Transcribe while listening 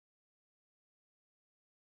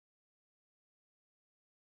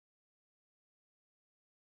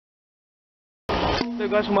So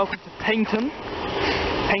guys, and welcome to Teignmouth.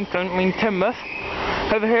 Teignmouth, I mean Teignmouth.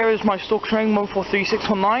 Over here is my stock train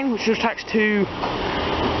 143619, which is attached to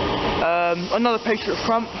another page at the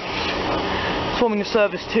front, forming a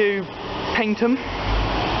service to Teignmouth.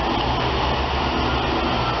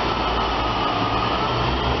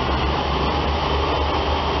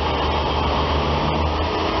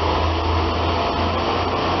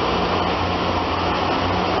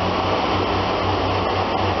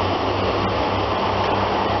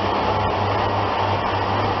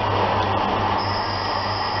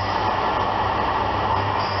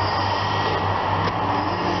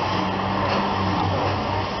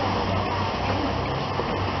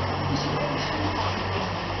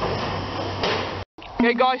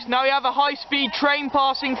 Okay guys, now we have a high-speed train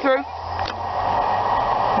passing through.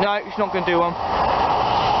 No, it's not going to do one.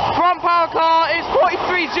 Front power car is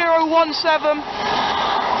 43017.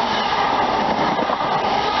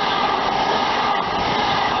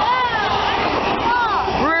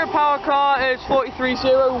 Rear power car is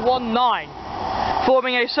 43019.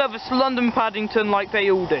 Forming a service to London Paddington like they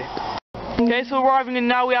all do. Okay, so arriving in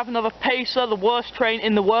now we have another Pacer, the worst train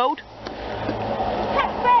in the world.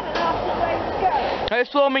 It's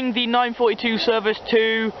forming the 942 service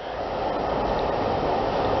to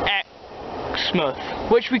Exeter,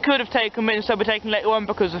 which we could have taken, but instead we're taking later on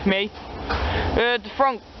because of me. The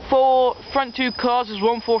front two cars is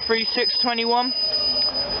 143621.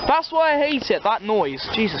 That's why I hate it, that noise.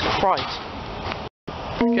 Jesus Christ.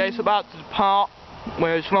 Okay, it's about to depart,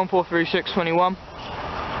 where it's 143621.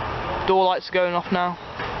 Door lights are going off now.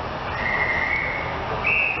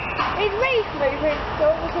 Is Reese moving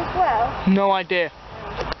stores as well? No idea.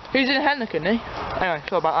 He's in Henneken, isn't he? Anyway,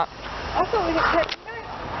 sorry about that. I thought we had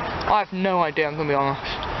I have no idea, I'm going to be honest.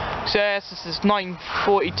 So yes, this is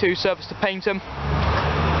 942 service to Paynton. You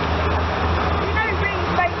know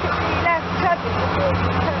Reese basically left Travis before he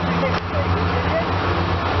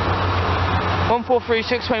turned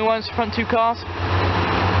 143621 is the front two cars.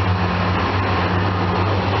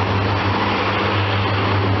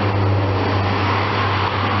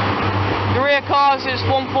 The rear cars is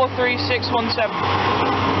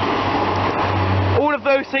 143617. All of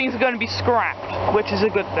those things are going to be scrapped, which is a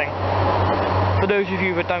good thing. For those of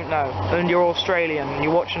you that don't know, and you're Australian and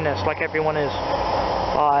you're watching this like everyone is.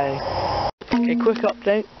 Bye. Okay, quick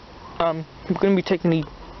update. We're going to be taking the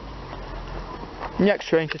next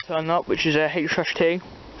train to turn up, which is a HST.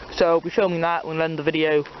 So I'll be filming that. We'll end the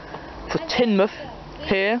video for Teignmouth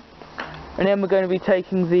here, and then we're going to be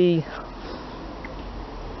taking the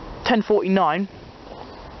 1049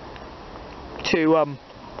 to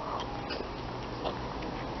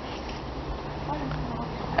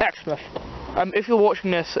Exeter. If you're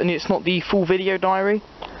watching this and it's not the full video diary,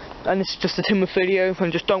 and it's just a Teignmouth video, then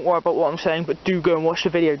just don't worry about what I'm saying, but do go and watch the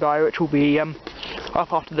video diary, which will be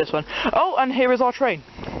up after this one. Oh, and here is our train.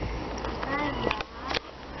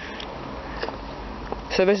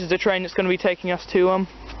 So this is the train that's going to be taking us to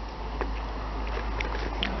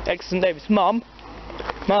Exeter and Davis. Mum,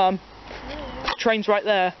 the train's right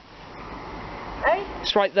there. Hey?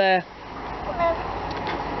 It's right there.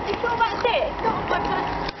 You sure that's it? It's not a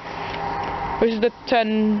This is the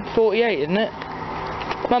 1048, isn't it?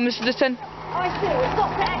 Mum, this is the 10. I see. It's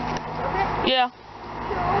not to Exeter, is it? Yeah.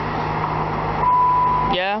 Sure.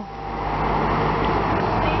 Yeah.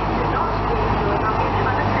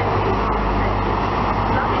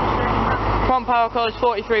 Front power car is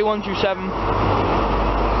 43127.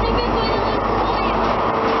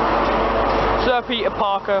 Sir Peter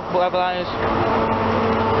Parker, whatever that is.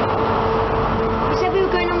 You said we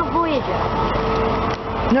were going on the Voyager.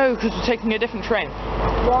 No, because we're taking a different train.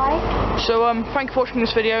 Why? So, thank you for watching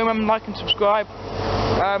this video. Remember to like and subscribe.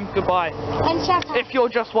 Goodbye. And shout out. If you're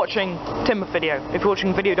just watching Teignmouth video. If you're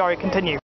watching video diary, continue.